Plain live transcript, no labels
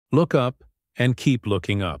Look up and keep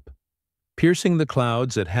looking up. Piercing the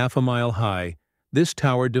clouds at half a mile high, this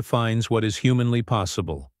tower defines what is humanly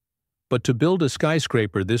possible. But to build a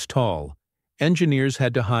skyscraper this tall, engineers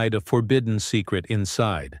had to hide a forbidden secret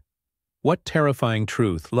inside. What terrifying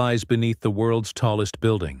truth lies beneath the world's tallest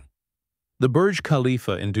building? The Burj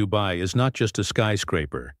Khalifa in Dubai is not just a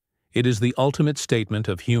skyscraper. It is the ultimate statement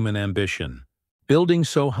of human ambition. Building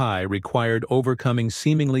so high required overcoming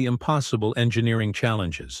seemingly impossible engineering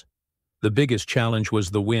challenges. The biggest challenge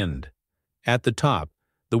was the wind. At the top,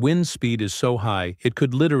 the wind speed is so high it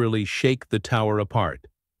could literally shake the tower apart.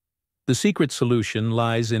 The secret solution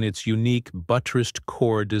lies in its unique buttressed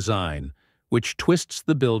core design, which twists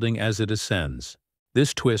the building as it ascends.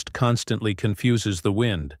 This twist constantly confuses the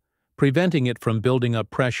wind, preventing it from building up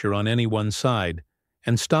pressure on any one side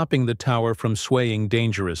and stopping the tower from swaying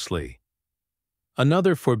dangerously.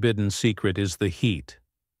 Another forbidden secret is the heat.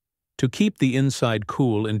 To keep the inside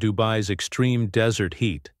cool in Dubai's extreme desert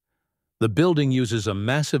heat, the building uses a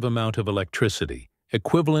massive amount of electricity,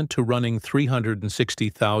 equivalent to running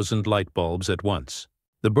 360,000 light bulbs at once.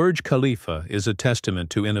 The Burj Khalifa is a testament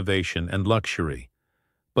to innovation and luxury,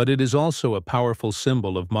 but it is also a powerful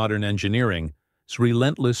symbol of modern engineering's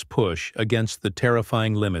relentless push against the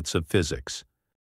terrifying limits of physics.